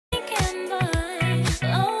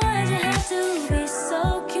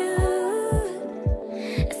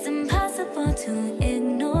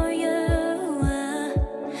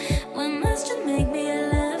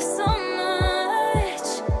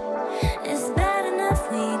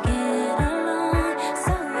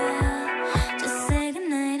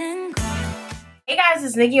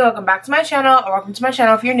it's Nikki. Welcome back to my channel, or welcome to my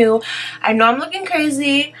channel if you're new. I know I'm looking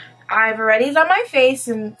crazy. I've already done my face,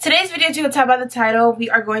 and today's video, as you can tell by the title, we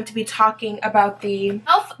are going to be talking about the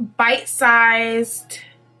E.L.F. bite-sized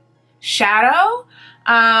shadow.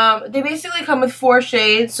 They basically come with 4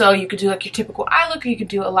 shades, so you could do like your typical eye look, or you could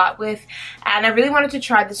do a lot with. And I really wanted to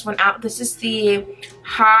try this one out. This is the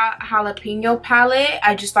Jalapeño palette.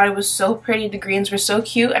 I just thought it was so pretty. The greens were so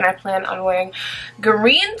cute, and I plan on wearing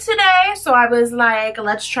green today, so I was like,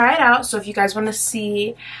 let's try it out. So if you guys want to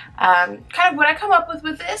see kind of what I come up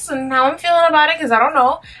with this and how I'm feeling about it, because I don't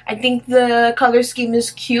know, I think the color scheme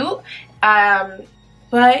is cute.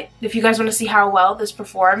 But if you guys want to see how well this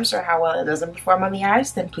performs or how well it doesn't perform on the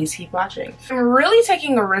eyes, then please keep watching. I'm really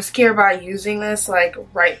taking a risk here by using this like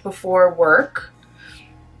right before work.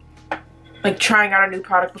 Like trying out a new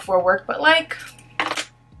product before work, but like,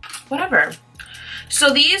 whatever.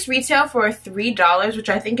 So these retail for $3, which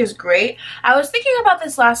I think is great. I was thinking about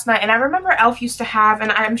this last night, and I remember E.L.F. used to have,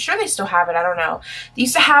 and I'm sure they still have it, I don't know. They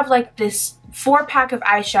used to have like this 4-pack of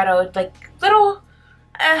eyeshadow, like little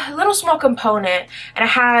small component, and it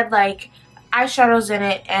had like eyeshadows in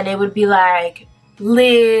it, and it would be like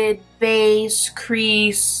lid, base,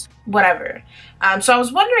 crease, whatever. So I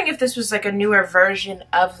was wondering if this was like a newer version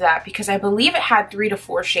of that, because I believe it had 3 to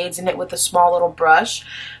 4 shades in it with a small little brush,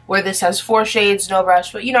 where this has 4 shades, no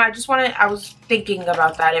brush. But you know, I was thinking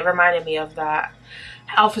about that. It reminded me of that.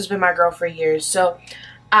 E.L.F. has been my girl for years. So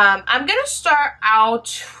I'm gonna start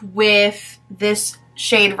out with this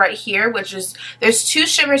shade right here, which is, there's 2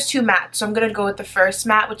 shimmers, 2 mattes. So I'm gonna go with the first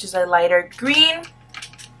matte, which is a lighter green.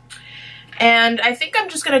 And I think I'm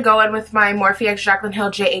just gonna go in with my Morphe X Jaclyn Hill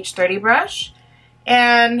JH30 brush,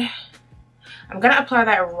 and I'm gonna apply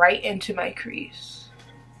that right into my crease.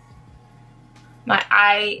 My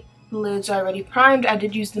eyelids are already primed. I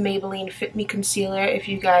did use the Maybelline Fit Me concealer if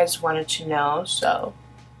you guys wanted to know, so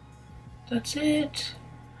that's it.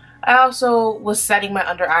 I also was setting my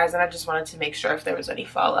under eyes, and I just wanted to make sure if there was any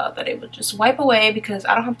fallout that it would just wipe away, because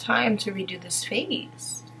I don't have time to redo this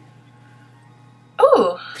face.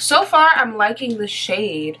 Oh, so far I'm liking the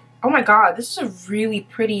shade. Oh my god, this is a really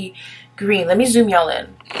pretty green. Let me zoom y'all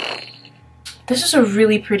in. This is a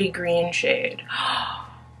really pretty green shade.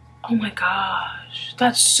 Oh my gosh,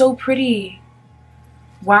 that's so pretty.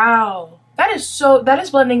 Wow, that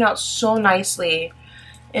is blending out so nicely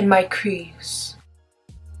in my crease.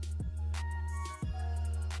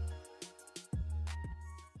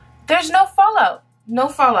 There's no fallout. No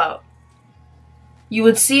fallout. You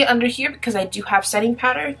would see it under here because I do have setting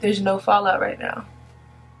powder. There's no fallout right now.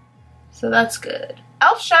 So that's good.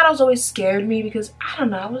 E.L.F. shadows always scared me because, I don't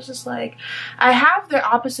know, I was just like, I have their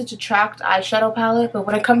opposites attract eyeshadow palette, but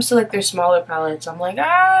when it comes to like their smaller palettes, I'm like,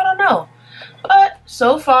 I don't know. But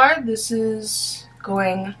so far, this is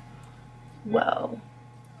going well.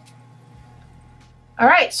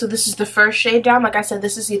 Alright, so this is the first shade down. Like I said,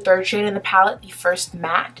 this is the 3rd shade in the palette, the first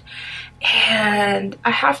matte. And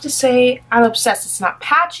I have to say, I'm obsessed. It's not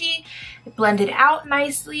patchy. It blended out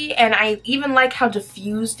nicely. And I even like how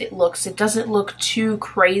diffused it looks. It doesn't look too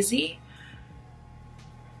crazy.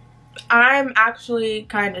 I'm actually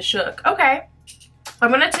kind of shook. Okay. I'm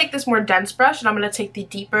going to take this more dense brush, and I'm going to take the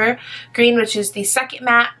deeper green, which is the second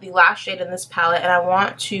matte, the last shade in this palette. And I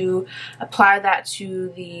want to apply that to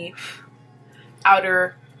the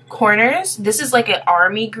outer corners. This is like an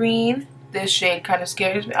army green. This shade kind of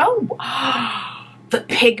scares me. Oh, the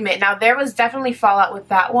pigment. Now there was definitely fallout with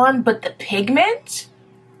that one, but the pigment,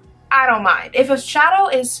 I don't mind. If a shadow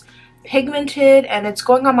is pigmented and it's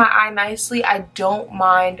going on my eye nicely, I don't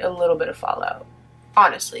mind a little bit of fallout,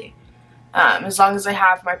 honestly. As long as I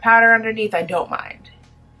have my powder underneath, I don't mind.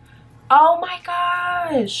 Oh my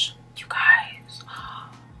gosh, you guys,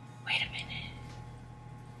 wait a minute.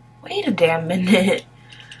 Wait a damn minute.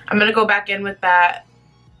 I'm gonna go back in with that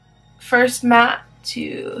first matte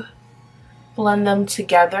to blend them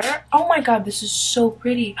together. Oh my god, this is so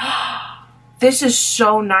pretty. This is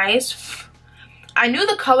so nice. I knew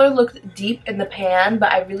the color looked deep in the pan,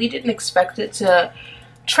 but I really didn't expect it to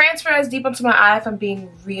transfer as deep onto my eye, if I'm being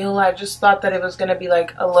real. I just thought that it was gonna be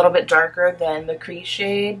like a little bit darker than the crease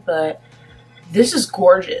shade, but this is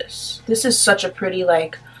gorgeous. This is such a pretty,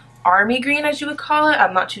 like, army green, as you would call it.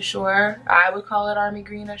 I'm not too sure. I would call it army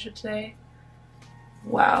green, I should say.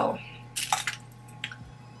 Wow.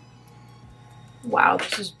 Wow,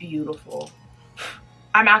 this is beautiful.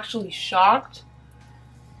 I'm actually shocked.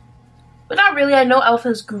 But not really. I know E.L.F.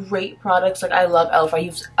 has great products. Like, I love E.L.F.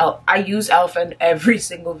 I use E.L.F. in every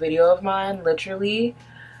single video of mine, literally.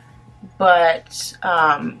 But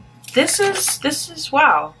this is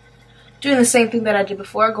wow. Doing the same thing that I did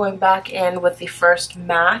before, going back in with the first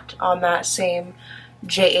matte on that same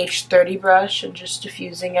JH30 brush and just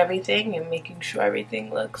diffusing everything and making sure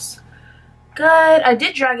everything looks good. I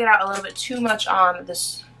did drag it out a little bit too much on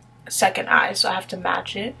this second eye, so I have to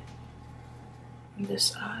match it in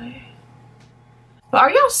this eye. But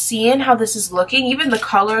are y'all seeing how this is looking? Even the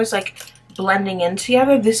colors like blending in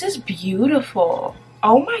together. This is beautiful.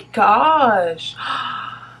 Oh my gosh.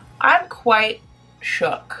 I'm quite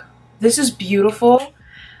shook. This is beautiful.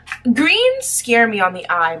 Greens scare me on the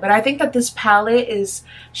eye, but I think that this palette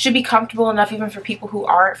should be comfortable enough even for people who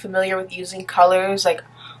aren't familiar with using colors like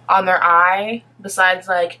on their eye, besides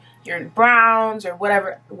like your browns or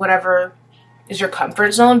whatever is your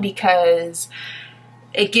comfort zone, because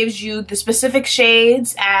it gives you the specific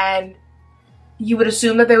shades and you would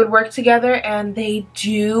assume that they would work together, and they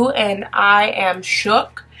do, and I am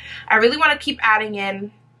shook. I really want to keep adding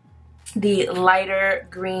in the lighter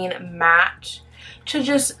green matte to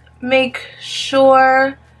just make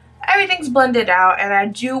sure everything's blended out, and I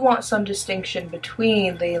do want some distinction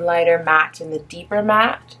between the lighter matte and the deeper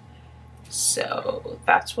matte. So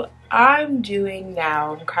that's what I'm doing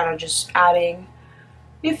now. I'm kind of just adding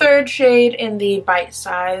the third shade in the Bite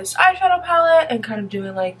Size eyeshadow palette and kind of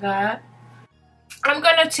doing like that. I'm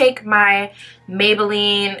going to take my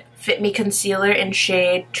Maybelline Fit Me Concealer in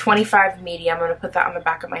shade 25 Medium. I'm going to put that on the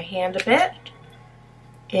back of my hand a bit.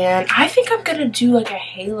 And I think I'm going to do like a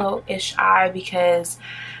halo-ish eye because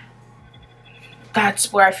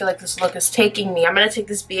that's where I feel like this look is taking me. I'm going to take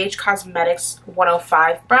this BH Cosmetics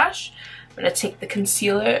 105 brush. I'm going to take the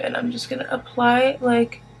concealer and I'm just going to apply it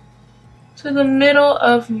like to the middle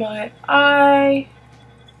of my eye.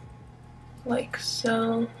 Like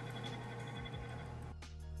so.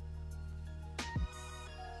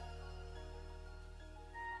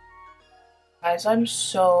 Guys, I'm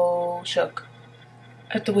so shook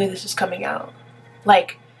at the way this is coming out.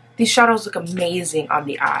 Like, these shadows look amazing on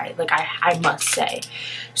the eye, like I must say.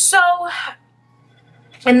 So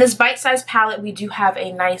in this Bite Size palette, we do have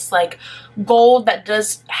a nice like gold that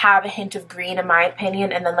does have a hint of green in my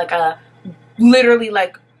opinion, and then like a literally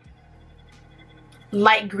like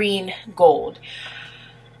light green gold.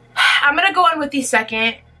 I'm gonna go in with the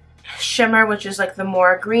second shimmer, which is like the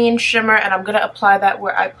more green shimmer, and I'm gonna apply that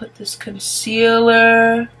where I put this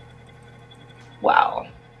concealer. Wow,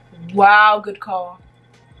 good call,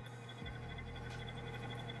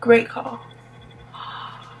 great call.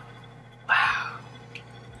 Wow,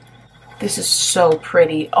 this is so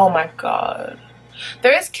pretty. Oh my god.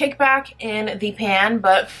 There is kickback in the pan,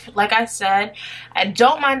 but like I said, I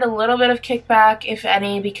don't mind a little bit of kickback, if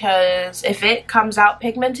any, because if it comes out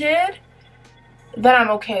pigmented, then I'm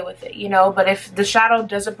okay with it, you know. But if the shadow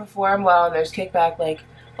doesn't perform well and there's kickback, like,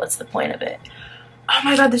 what's the point of it? Oh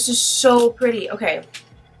my god, this is so pretty. Okay,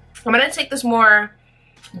 I'm gonna take this more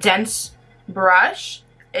dense brush.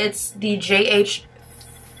 It's the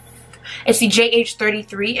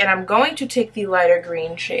JH33, and I'm going to take the lighter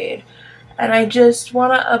green shade, and I just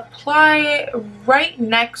want to apply it right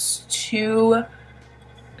next to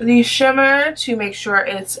the shimmer to make sure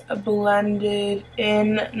it's blended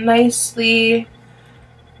in nicely,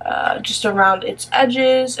 just around its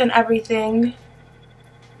edges and everything.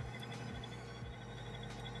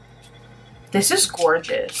 This is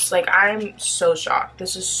gorgeous. Like, I'm so shocked.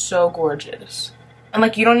 This is so gorgeous. And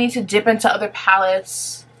like, you don't need to dip into other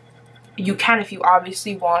palettes. You can if you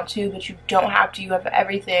obviously want to, but you don't have to. You have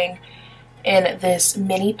everything in this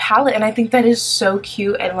mini palette, and I think that is so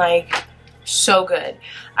cute and like so good.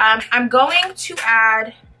 I'm going to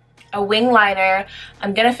add a wing liner.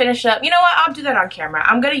 I'm gonna finish up, you know what, I'll do that on camera.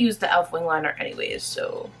 I'm gonna use the E.L.F. wing liner anyways.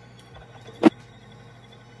 So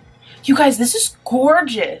you guys, this is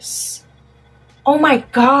gorgeous. Oh my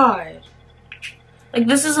god. Like,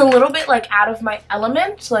 this is a little bit like out of my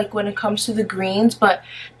element, like when it comes to the greens, but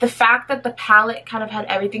the fact that the palette kind of had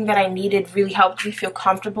everything that I needed really helped me feel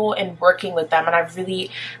comfortable in working with them, and I really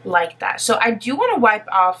like that. So I do want to wipe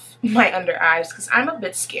off my under eyes because I'm a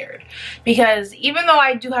bit scared, because even though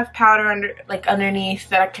I do have powder underneath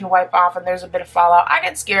that I can wipe off and there's a bit of fallout, I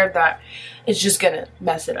get scared that it's just gonna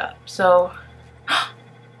mess it up. So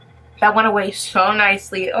that went away so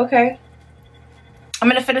nicely. Okay. I'm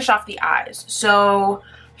going to finish off the eyes. So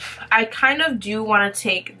I kind of do want to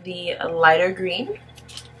take the lighter green.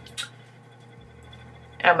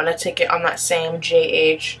 I'm going to take it on that same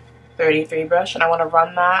JH33 brush, and I want to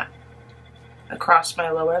run that across my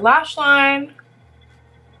lower lash line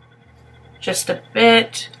just a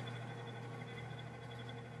bit.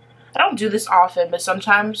 I don't do this often, but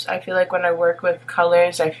sometimes I feel like when I work with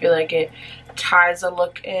colors, I feel like it ties a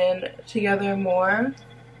look in together more.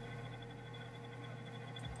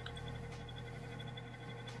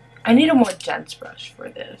 I need a more dense brush for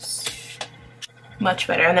this. Much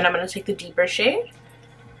better. And then I'm going to take the deeper shade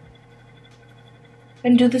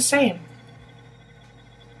and do the same.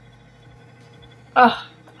 Oh,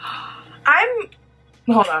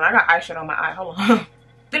 hold on, I got eyeshadow on my eye. Hold on. I'm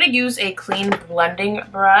going to use a clean blending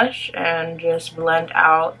brush and just blend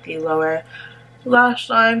out the lower lash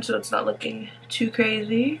line so it's not looking too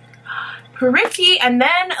crazy. Pretty. And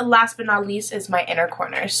then last but not least is my inner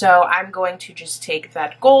corner. So I'm going to just take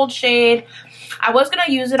that gold shade. I was going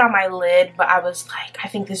to use it on my lid, but I was like, I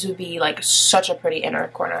think this would be like such a pretty inner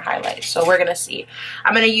corner highlight. So we're going to see.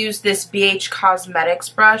 I'm going to use this BH Cosmetics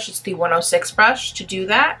brush. It's the 106 brush to do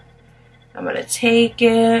that. I'm going to take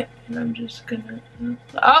it and I'm just going to,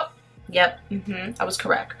 oh, yep. I was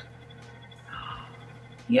correct.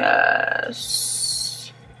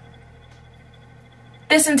 Yes.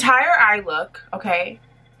 This entire eye look, okay.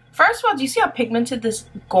 First of all, do you see how pigmented this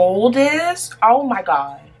gold is? Oh my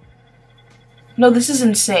god. No, this is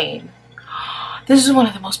insane. This is one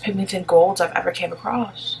of the most pigmented golds I've ever came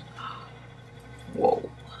across. Whoa.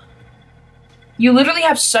 You literally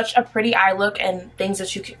have such a pretty eye look and things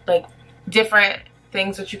that you can, like, different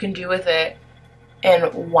things that you can do with it in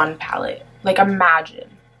one palette. Like, imagine.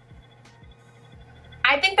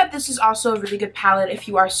 I think that this is also a really good palette if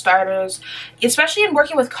you are starters, especially in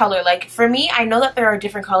working with color. Like for me, I know that there are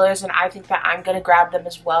different colors and I think that I'm going to grab them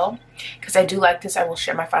as well because I do like this. I will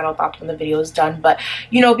share my final thoughts when the video is done. But,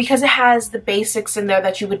 you know, because it has the basics in there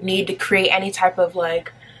that you would need to create any type of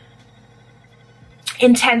like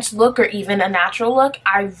intense look or even a natural look,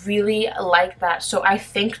 I really like that. So I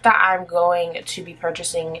think that I'm going to be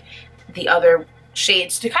purchasing the other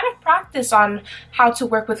shades to kind of practice on how to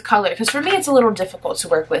work with color, because for me it's a little difficult to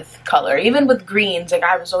work with color, even with greens. Like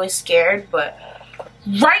I was always scared, but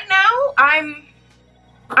right now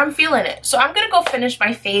I'm feeling it. So I'm gonna go finish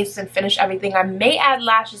my face and finish everything. I may add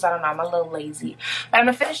lashes, I don't know, I'm a little lazy, but I'm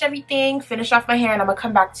gonna finish everything, finish off my hair, and I'm gonna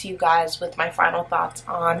come back to you guys with my final thoughts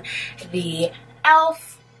on the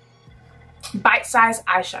E.L.F. Bite Size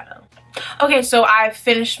Eyeshadow. Okay, so I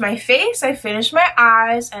finished my face, I finished my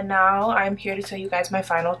eyes, and now I'm here to tell you guys my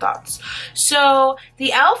final thoughts. So the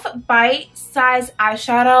E.L.F. Bite Size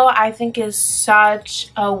Eyeshadow I think is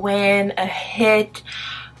such a win, a hit.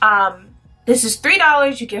 This is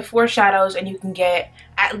 $3, you get 4 shadows, and you can get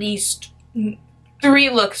at least 3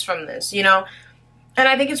 looks from this, you know? And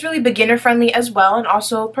I think it's really beginner friendly as well, and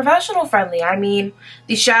also professional friendly. I mean,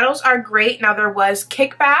 these shadows are great. Now there was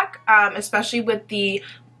kickback, especially with the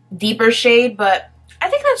deeper shade, but I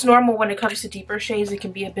think that's normal when it comes to deeper shades. It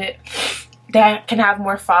can be a bit, that can have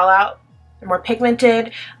more fallout, more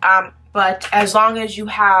pigmented, but as long as you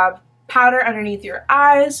have powder underneath your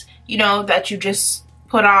eyes, you know, that you just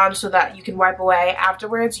put on so that you can wipe away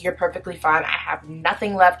afterwards, you're perfectly fine. I have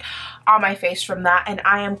nothing left on my face from that, and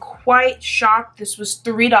I am quite shocked. This was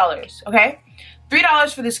 $3, okay?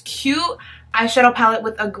 $3 for this cute eyeshadow palette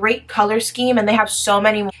with a great color scheme, and they have so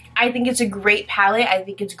many. I think it's a great palette. I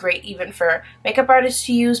think it's great even for makeup artists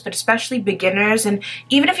to use, but especially beginners. And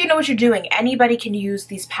even if you know what you're doing, anybody can use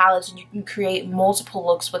these palettes and you can create multiple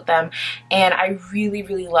looks with them. And I really,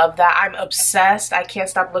 really love that. I'm obsessed. I can't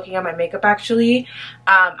stop looking at my makeup actually.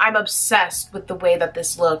 I'm obsessed with the way that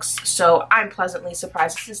this looks. So I'm pleasantly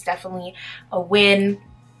surprised. This is definitely a win,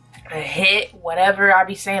 a hit, whatever I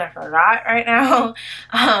be saying, I forgot right now.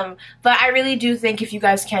 But I really do think if you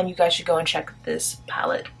guys can, you guys should go and check this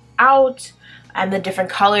palette out and the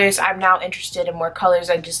different colors. I'm now interested in more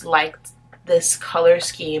colors. I just liked this color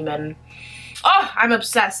scheme, and oh, I'm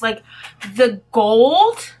obsessed. Like the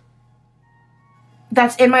gold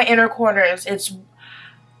that's in my inner corners,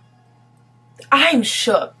 I'm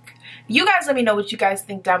shook. You guys let me know what you guys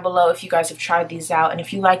think down below, if you guys have tried these out and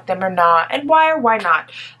if you like them or not, and why or why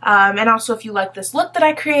not. And also if you like this look that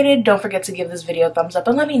I created, don't forget to give this video a thumbs up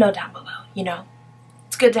and let me know down below, you know.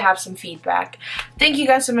 It's good to have some feedback. Thank you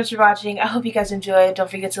guys so much for watching. I hope you guys enjoyed.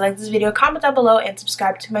 Don't forget to like this video, comment down below, and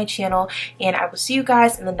subscribe to my channel. And I will see you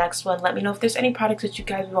guys in the next one. Let me know if there's any products that you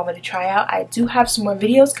guys want me to try out. I do have some more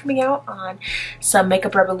videos coming out on some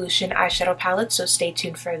Makeup Revolution eyeshadow palettes, so stay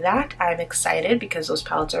tuned for that. I'm excited because those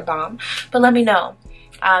palettes are bomb. But let me know.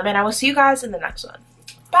 And I will see you guys in the next one.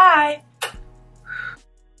 Bye!